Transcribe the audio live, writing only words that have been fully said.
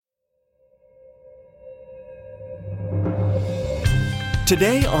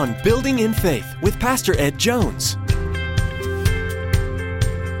Today on Building in Faith with Pastor Ed Jones.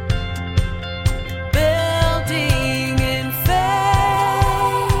 Building in Faith.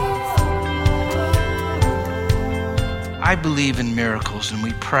 I believe in miracles, and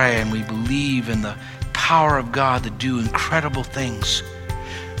we pray and we believe in the power of God to do incredible things.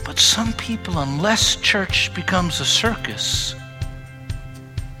 But some people, unless church becomes a circus,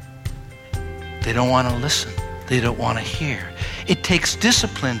 they don't want to listen. They don't want to hear. It takes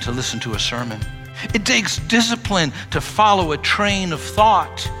discipline to listen to a sermon. It takes discipline to follow a train of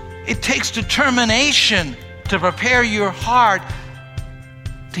thought. It takes determination to prepare your heart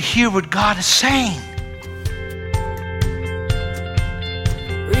to hear what God is saying.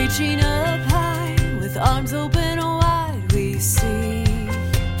 Reaching up high with arms open wide, we see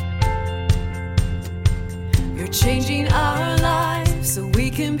you're changing our lives so we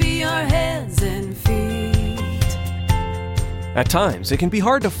can be your hands and feet. At times, it can be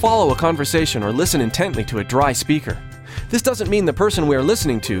hard to follow a conversation or listen intently to a dry speaker. This doesn't mean the person we are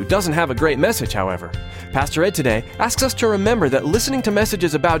listening to doesn't have a great message, however. Pastor Ed today asks us to remember that listening to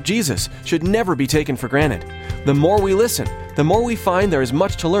messages about Jesus should never be taken for granted. The more we listen, the more we find there is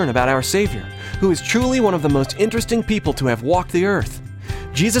much to learn about our Savior, who is truly one of the most interesting people to have walked the earth.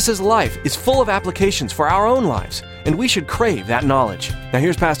 Jesus' life is full of applications for our own lives, and we should crave that knowledge. Now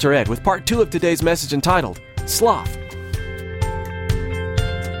here's Pastor Ed with part 2 of today's message entitled, Sloth.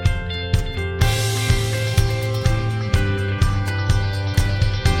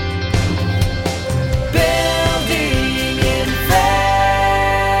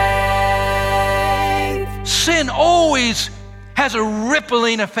 Sin always has a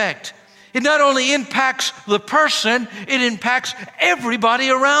rippling effect. It not only impacts the person, it impacts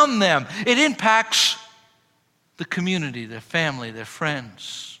everybody around them. It impacts the community, their family, their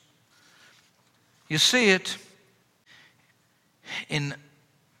friends. You see it in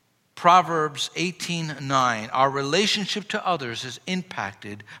Proverbs 18:9. Our relationship to others is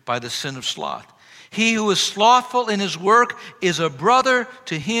impacted by the sin of sloth. He who is slothful in his work is a brother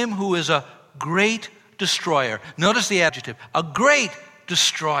to him who is a great destroyer. Notice the adjective, a great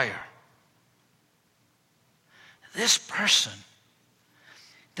destroyer. This person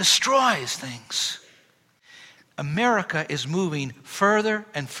destroys things. America is moving further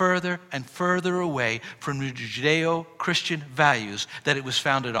and further and further away from the Judeo-Christian values that it was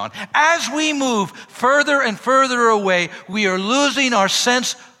founded on. As we move further and further away, we are losing our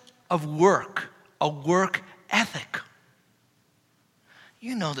sense of work, a work ethic.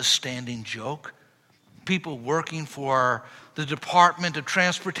 You know the standing joke. People working for the Department of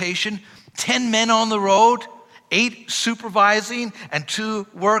Transportation, 10 men on the road, 8 supervising and 2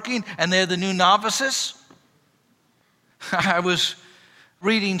 working, and they're the new novices. I was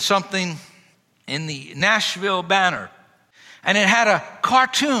reading something in the Nashville Banner, and it had a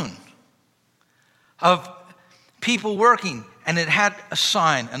cartoon of people working, and it had a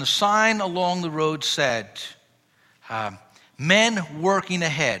sign, and the sign along the road said, men working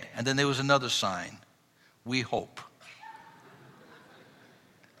ahead, and then there was another sign, we hope.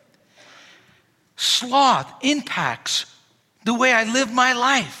 Sloth impacts the way I live my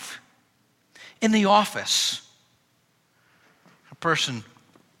life. In the office, a person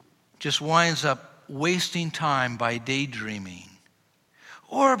just winds up wasting time by daydreaming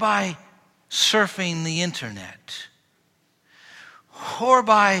or by surfing the internet or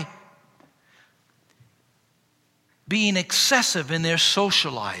by being excessive in their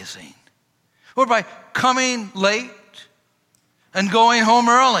socializing or by coming late and going home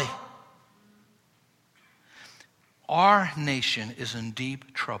early. Our nation is in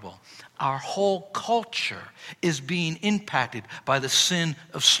deep trouble. Our whole culture is being impacted by the sin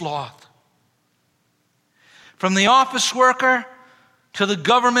of sloth. From the office worker to the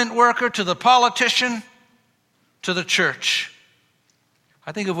government worker to the politician to the church.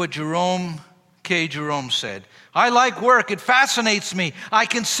 I think of what Jerome said. I like work. It fascinates me. I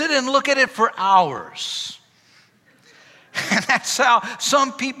can sit and look at it for hours. And that's how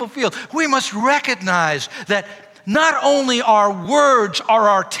some people feel. We must recognize that not only our words are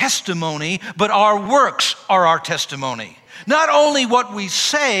our testimony, but our works are our testimony. Not only what we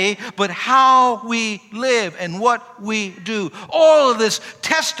say, but how we live and what we do. All of this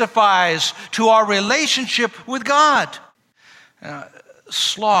testifies to our relationship with God.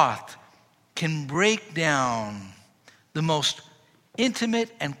 Sloth can break down the most intimate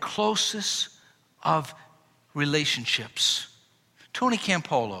and closest of relationships. Tony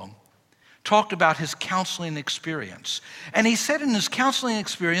Campolo talked about his counseling experience. And he said in his counseling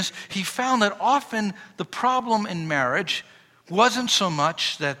experience, he found that often the problem in marriage wasn't so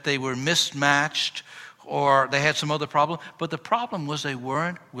much that they were mismatched or they had some other problem, but the problem was they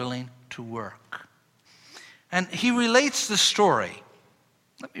weren't willing to work. And he relates the story.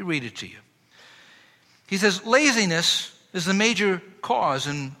 Let me read it to you. He says, laziness is the major cause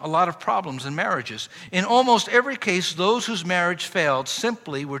in a lot of problems in marriages. In almost every case, those whose marriage failed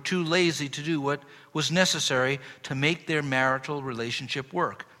simply were too lazy to do what was necessary to make their marital relationship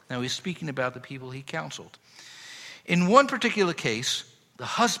work. Now, he's speaking about the people he counseled. In one particular case, the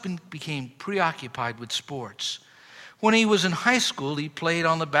husband became preoccupied with sports. When he was in high school, he played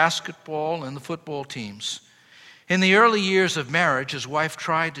on the basketball and the football teams. In the early years of marriage, his wife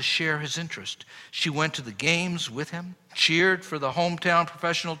tried to share his interest. She went to the games with him, cheered for the hometown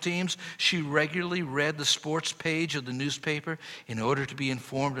professional teams. She regularly read the sports page of the newspaper in order to be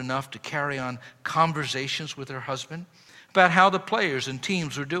informed enough to carry on conversations with her husband about how the players and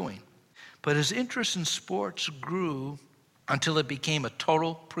teams were doing. But his interest in sports grew until it became a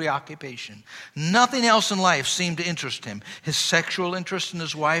total preoccupation. Nothing else in life seemed to interest him. His sexual interest in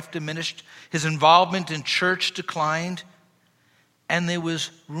his wife diminished. His involvement in church declined. And there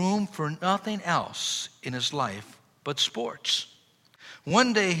was room for nothing else in his life but sports.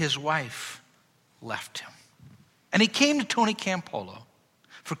 One day his wife left him. And he came to Tony Campolo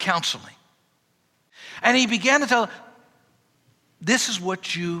for counseling. And he began to tell her, this is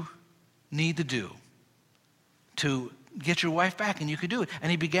what you need to do to get your wife back, and you could do it.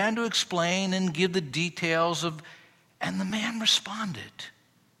 And he began to explain and give the details of, and the man responded.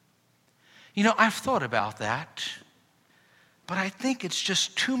 You know, I've thought about that, but I think it's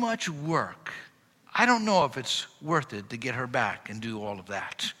just too much work. I don't know if it's worth it to get her back and do all of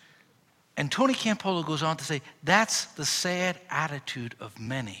that. And Tony Campolo goes on to say, that's the sad attitude of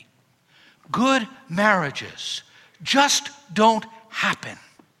many. Good marriages just don't happen.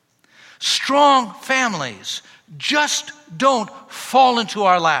 Strong families just don't fall into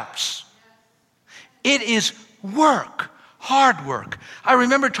our laps. It is work, hard work. I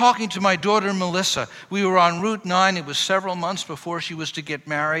remember talking to my daughter, Melissa. We were on Route 9. It was several months before she was to get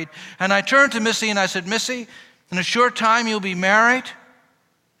married. And I turned to Missy and I said, Missy, in a short time you'll be married.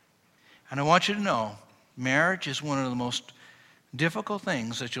 And I want you to know, marriage is one of the most difficult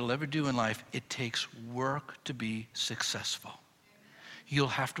things that you'll ever do in life. It takes work to be successful. You'll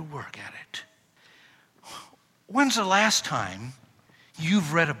have to work at it. When's the last time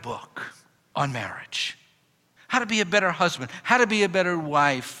you've read a book on marriage? How to be a better husband, how to be a better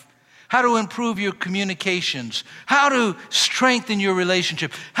wife, how to improve your communications, how to strengthen your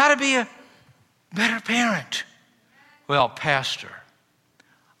relationship, how to be a better parent. Well, Pastor,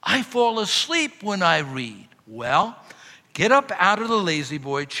 I fall asleep when I read. Well, get up out of the lazy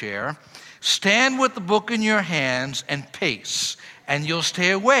boy chair, stand with the book in your hands and pace, and you'll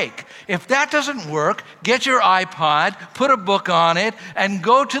stay awake. If that doesn't work, get your iPod, put a book on it, and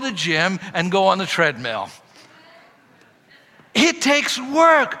go to the gym and go on the treadmill. It takes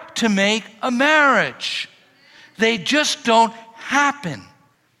work to make a marriage. They just don't happen.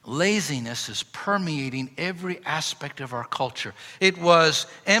 Laziness is permeating every aspect of our culture. It was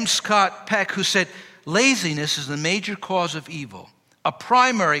M. Scott Peck who said, laziness is the major cause of evil, a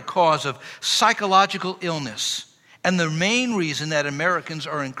primary cause of psychological illness, and the main reason that Americans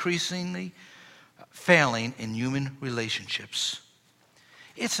are increasingly failing in human relationships.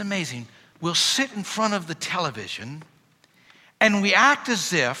 It's amazing. We'll sit in front of the television and we act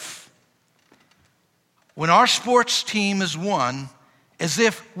as if, when our sports team has won, as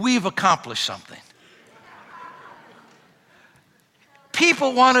if we've accomplished something.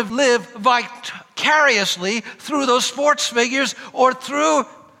 People want to live vicariously through those sports figures or through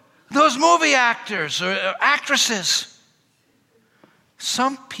those movie actors or actresses.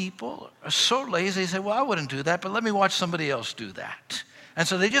 Some people are so lazy, they say, well, I wouldn't do that, but let me watch somebody else do that. And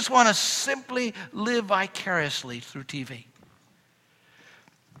so they just want to simply live vicariously through TV.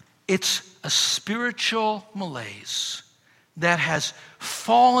 It's a spiritual malaise that has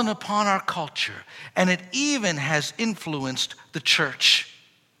fallen upon our culture, and it even has influenced the church.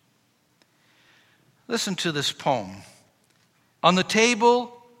 Listen to this poem. On the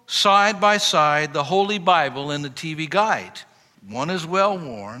table, side by side, the Holy Bible and the TV Guide. One is well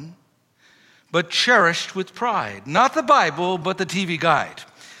worn, but cherished with pride. Not the Bible, but the TV Guide.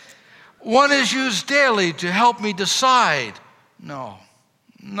 One is used daily to help me decide. No,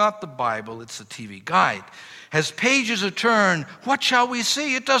 not the Bible, it's the TV Guide. As pages are turned, what shall we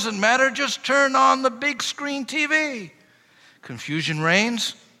see? It doesn't matter, just turn on the big screen TV. Confusion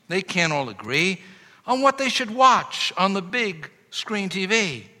reigns. They can't all agree on what they should watch on the big screen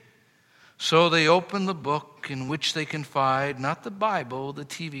TV. So they open the book in which they confide, not the Bible, the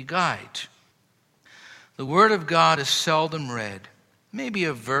TV Guide. The Word of God is seldom read. Maybe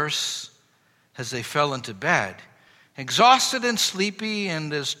a verse as they fell into bed, exhausted and sleepy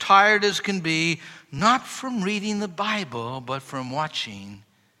and as tired as can be, not from reading the Bible, but from watching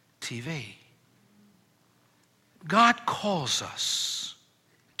TV. God calls us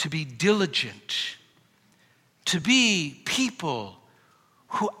to be diligent, to be people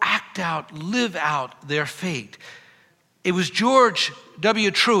who act out, live out their faith. It was George W.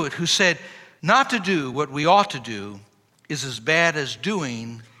 Truett who said, "Not to do what we ought to do is as bad as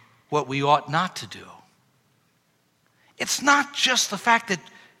doing what we ought not to do." It's not just the fact that,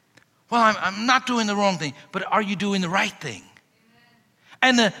 well, I'm not doing the wrong thing, but are you doing the right thing?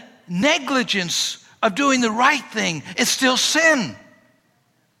 And the negligence of doing the right thing is still sin.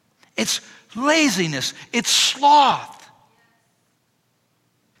 It's laziness. It's sloth.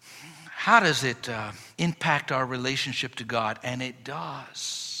 How does it impact our relationship to God? And it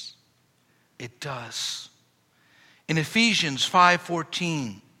does. It does. In Ephesians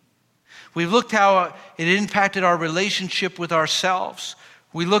 5:14, we've looked how it impacted our relationship with ourselves.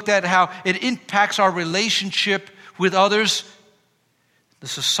 We looked at how it impacts our relationship with others, the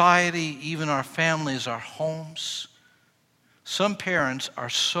society, even our families, our homes. Some parents are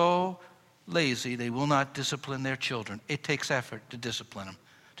so lazy they will not discipline their children. It takes effort to discipline them.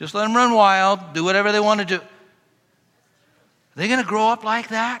 Just let them run wild, do whatever they want to do. Are they going to grow up like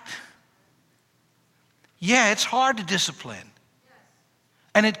that? Yeah, it's hard to discipline.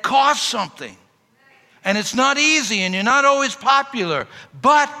 And it costs something. And it's not easy, and you're not always popular,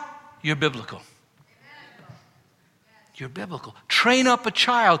 but you're biblical. You're biblical. Train up a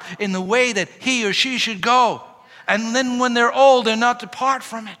child in the way that he or she should go. And then when they're old, they're not depart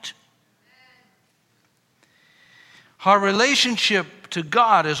from it. Our relationship to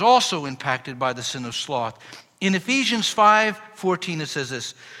God is also impacted by the sin of sloth. In Ephesians 5:14 it says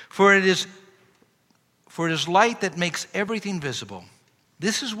this, For it is light that makes everything visible.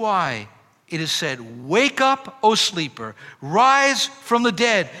 This is why it is said, wake up, O sleeper, rise from the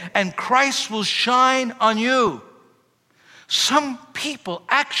dead, and Christ will shine on you. Some people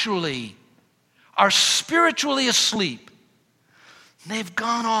actually are spiritually asleep. They've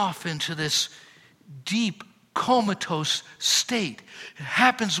gone off into this deep, comatose state. It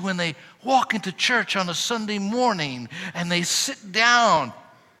happens when they walk into church on a Sunday morning and they sit down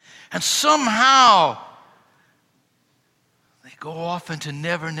and somehow they go off into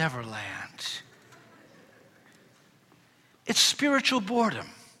Never Never Land. It's spiritual boredom.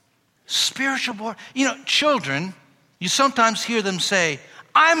 Spiritual boredom. You know, children, you sometimes hear them say,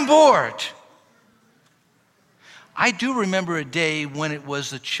 I'm bored. I do remember a day when it was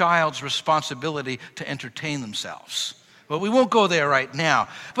the child's responsibility to entertain themselves. But we won't go there right now.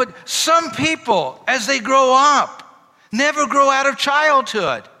 But some people, as they grow up, never grow out of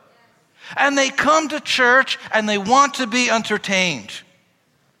childhood. And they come to church and they want to be entertained.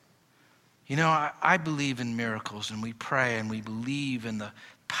 You know, I believe in miracles, and we pray and we believe in the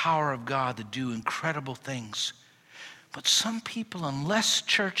power of God to do incredible things. But some people, unless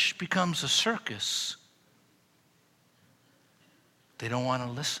church becomes a circus, they don't want to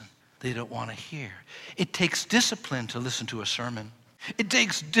listen. They don't want to hear. It takes discipline to listen to a sermon. It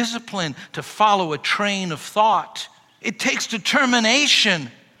takes discipline to follow a train of thought. It takes determination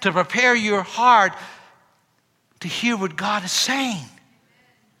to prepare your heart to hear what God is saying.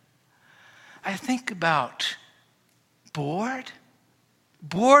 I think about bored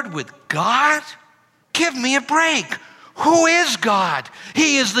with God? Give me a break. Who is God?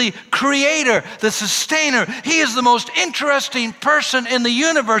 He is the creator, the sustainer. He is the most interesting person in the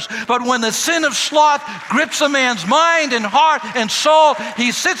universe. But when the sin of sloth grips a man's mind and heart and soul,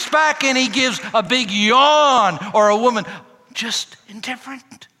 he sits back and he gives a big yawn, or a woman just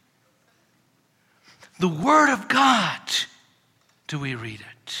indifferent. The Word of God, do we read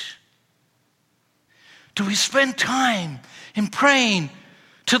it? Do we spend time in praying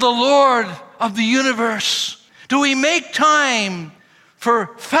to the Lord of the universe? Do we make time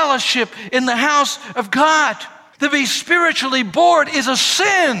for fellowship in the house of God? To be spiritually bored is a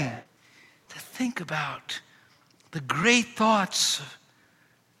sin. To think about the great thoughts,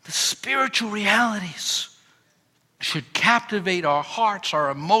 the spiritual realities should captivate our hearts,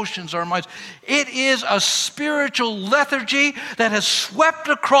 our emotions, our minds. It is a spiritual lethargy that has swept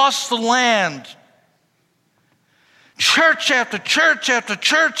across the land. Church after church after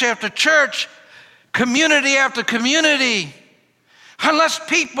church after church, community after community, unless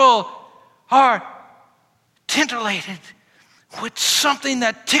people are titillated with something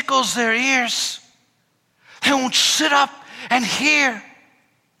that tickles their ears, they won't sit up and hear.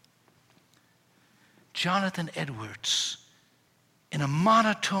 Jonathan Edwards, in a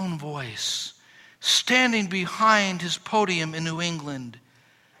monotone voice, standing behind his podium in New England,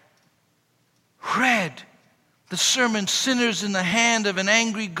 read the sermon, Sinners in the Hand of an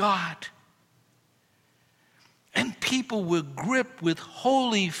Angry God. And people were gripped with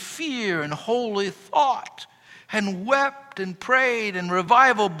holy fear and holy thought and wept and prayed, and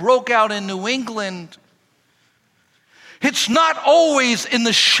revival broke out in New England. It's not always in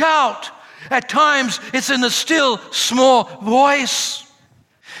the shout. At times, it's in the still, small voice.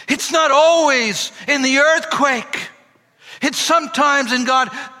 It's not always in the earthquake. It's sometimes in God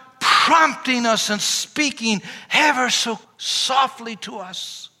prompting us and speaking ever so softly to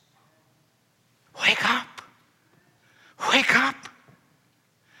us. Wake up. Wake up.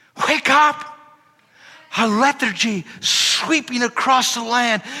 Wake up. A lethargy sweeping across the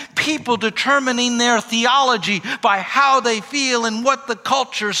land. People determining their theology by how they feel and what the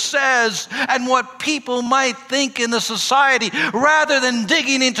culture says and what people might think in the society, rather than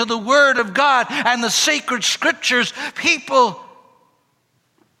digging into the Word of God and the sacred scriptures. People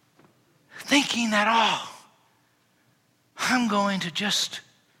thinking that, I'm going to just,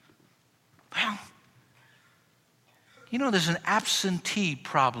 there's an absentee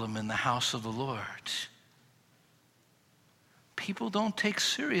problem in the house of the Lord. People don't take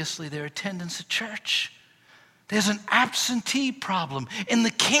seriously their attendance at church. There's an absentee problem in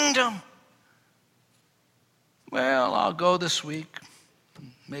the kingdom. Well, I'll go this week,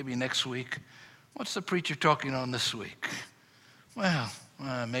 maybe next week. What's the preacher talking on this week? Well,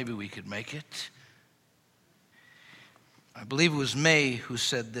 maybe we could make it. I believe it was May who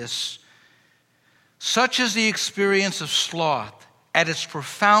said this. Such is the experience of sloth at its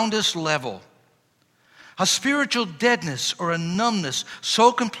profoundest level. A spiritual deadness or a numbness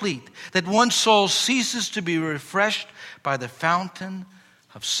so complete that one's soul ceases to be refreshed by the fountain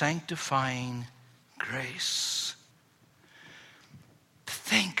of sanctifying grace. To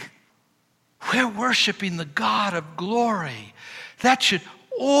think, we're worshiping the God of glory. That should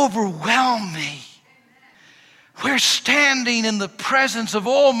overwhelm me. We're standing in the presence of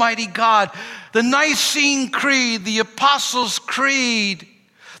Almighty God. The Nicene Creed, the Apostles' Creed,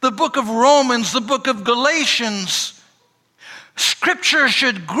 the book of Romans, the book of Galatians. Scripture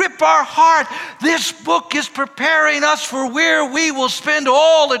should grip our heart. This book is preparing us for where we will spend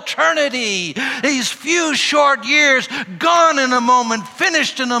all eternity. These few short years, gone in a moment,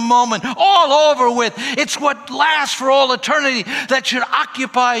 finished in a moment, all over with. It's what lasts for all eternity that should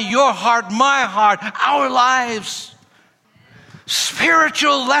occupy your heart, my heart, our lives.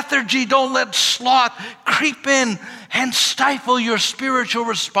 Spiritual lethargy, don't let sloth creep in and stifle your spiritual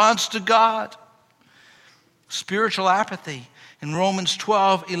response to God. Spiritual apathy in Romans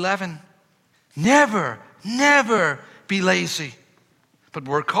 12:11. Never be lazy, but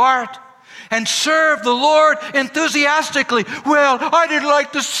work hard and serve the Lord enthusiastically. Well, I didn't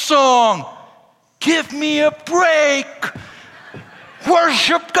like the song. Give me a break.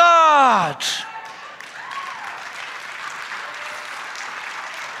 Worship God.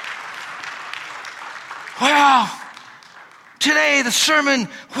 Well, today the sermon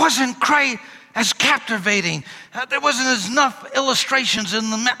wasn't quite as captivating. There wasn't enough illustrations in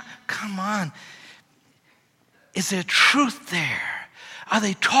the Come on. Is there truth there? Are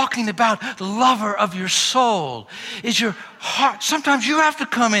they talking about the lover of your soul? Is your heart? Sometimes you have to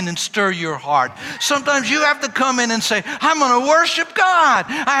come in and stir your heart. Sometimes you have to come in and say, I'm going to worship God.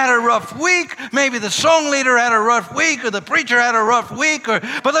 I had a rough week. Maybe the song leader had a rough week, or the preacher had a rough week.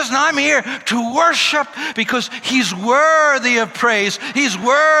 But listen, I'm here to worship because He's worthy of praise. He's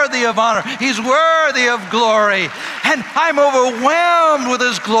worthy of honor. He's worthy of glory. And I'm overwhelmed with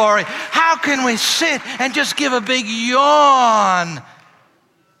His glory. How can we sit and just give a big yawn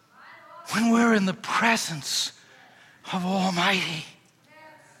when we're in the presence of Almighty?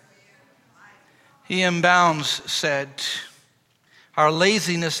 E.M. Bounds said, our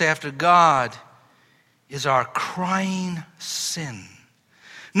laziness after God is our crying sin.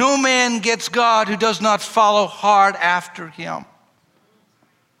 No man gets God who does not follow hard after Him.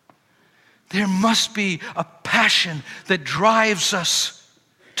 There must be a passion that drives us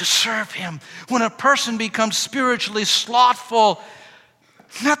to serve Him. When a person becomes spiritually slothful,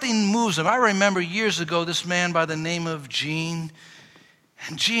 nothing moves him. I remember years ago this man by the name of Gene.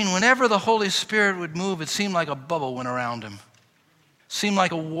 And Gene, whenever the Holy Spirit would move, it seemed like a bubble went around him. It seemed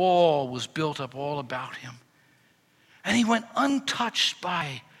like a wall was built up all about him. And he went untouched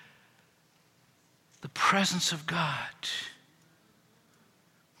by the presence of God.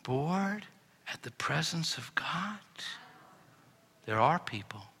 Bored at the presence of God? There are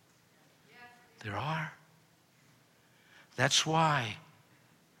people. There are. That's why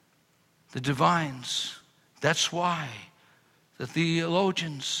the divines, that's why the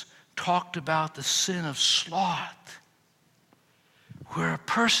theologians talked about the sin of sloth. where a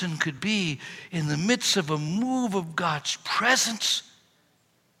person could be in the midst of a move of God's presence,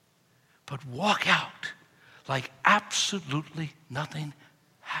 but walk out like absolutely nothing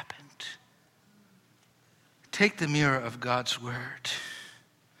happened. Take the mirror of God's word.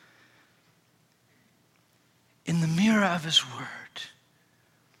 In the mirror of his word,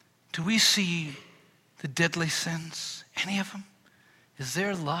 do we see the deadly sins? Any of them? Is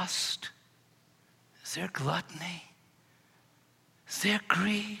there lust? Is there gluttony? Is there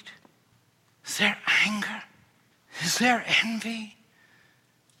greed? Is there anger? Is there envy?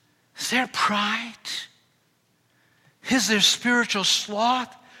 Is there pride? Is there spiritual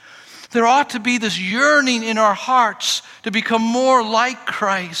sloth? There ought to be this yearning in our hearts to become more like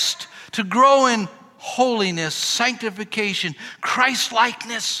Christ, to grow in holiness, sanctification,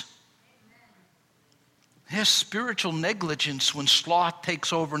 Christ-likeness. There's spiritual negligence when sloth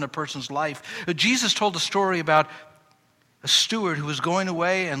takes over in a person's life. Jesus told a story about a steward who was going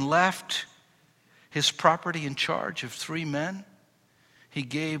away and left his property in charge of 3 men. He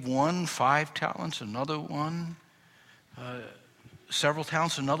gave one 5 talents, another one several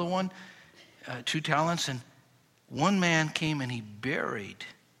talents, another one 2 talents, and one man came and he buried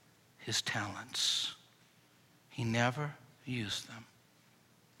his talents. He never used them.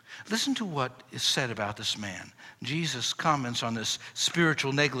 Listen to what is said about this man. Jesus comments on this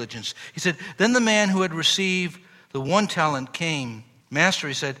spiritual negligence. He said, then the man who had received the 1 talent came. Master,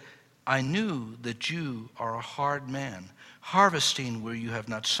 he said, I knew that you are a hard man, harvesting where you have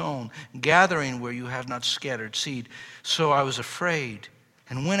not sown, gathering where you have not scattered seed. So I was afraid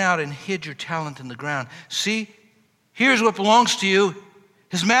and went out and hid your talent in the ground. See, here's what belongs to you.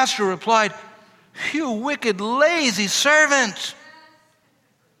 His master replied, you wicked, lazy servant.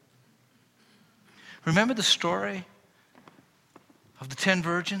 Remember the story of the 10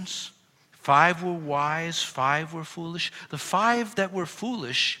 virgins? 5 were wise, 5 were foolish. The 5 that were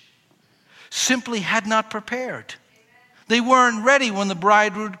foolish simply had not prepared. They weren't ready when the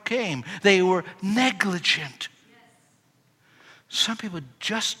bridegroom came. They were negligent. Some people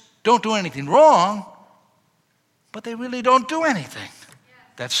just don't do anything wrong, but they really don't do anything.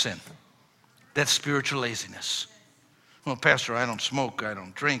 That's sin. That's spiritual laziness. Well, Pastor, I don't smoke, I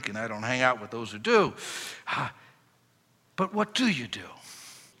don't drink, and I don't hang out with those who do. But what do you do?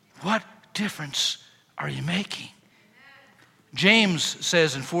 What difference are you making? James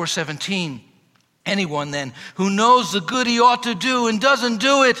says in 4:17, anyone then who knows the good he ought to do and doesn't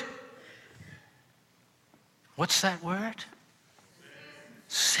do it. What's that word?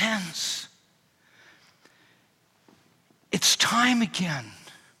 Sins. It's time again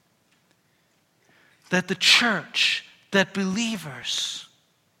that the church, that believers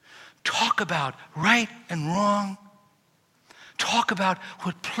talk about right and wrong, talk about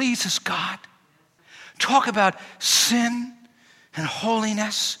what pleases God, talk about sin and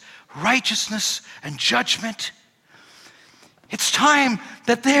holiness, righteousness and judgment. It's time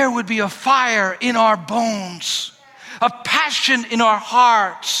that there would be a fire in our bones, a passion in our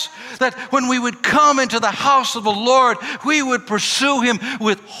hearts, that when we would come into the house of the Lord, we would pursue him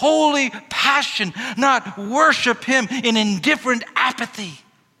with holy passion, not worship him in indifferent apathy.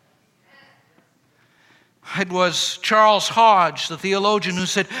 It was Charles Hodge, the theologian, who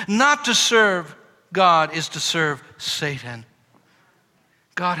said, not to serve God is to serve Satan.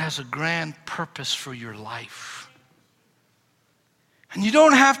 God has a grand purpose for your life. And you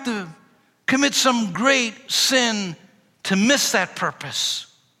don't have to commit some great sin to miss that purpose.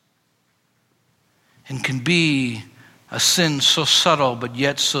 And can be a sin so subtle but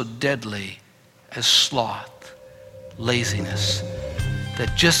yet so deadly as sloth, laziness,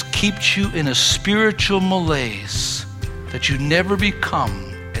 that just keeps you in a spiritual malaise, that you never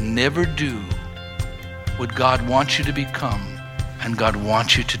become and never do what God wants you to become and God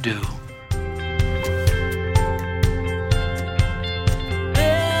wants you to do.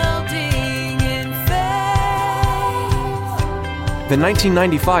 The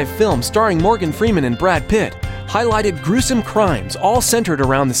 1995 film starring Morgan Freeman and Brad Pitt highlighted gruesome crimes all centered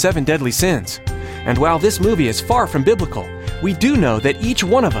around the 7 deadly sins. And while this movie is far from biblical, we do know that each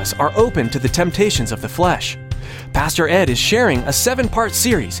one of us are open to the temptations of the flesh. Pastor Ed is sharing a 7-part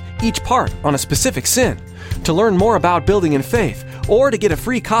series, each part on a specific sin. To learn more about Building in Faith, or to get a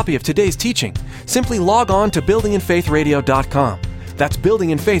free copy of today's teaching, simply log on to buildinginfaithradio.com. That's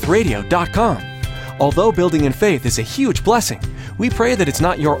buildinginfaithradio.com. Although Building in Faith is a huge blessing, we pray that it's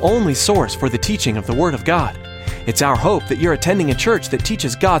not your only source for the teaching of the Word of God. It's our hope that you're attending a church that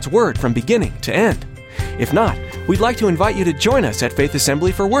teaches God's Word from beginning to end. If not, we'd like to invite you to join us at Faith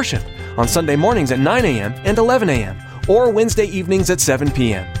Assembly for worship on Sunday mornings at 9 a.m. and 11 a.m., or Wednesday evenings at 7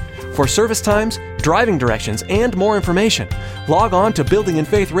 p.m. For service times, driving directions, and more information, log on to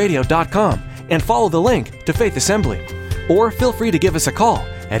buildinginfaithradio.com and follow the link to Faith Assembly. Or feel free to give us a call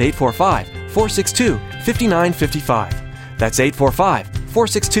at 845-462-5955. That's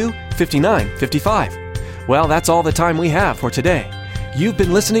 845-462-5955. Well, that's all the time we have for today. You've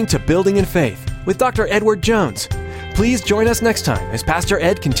been listening to Building in Faith with Dr. Edward Jones. Please join us next time as Pastor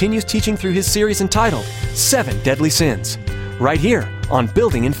Ed continues teaching through his series entitled 7 Deadly Sins, right here on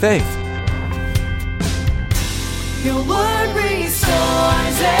Building in Faith. Your word restores.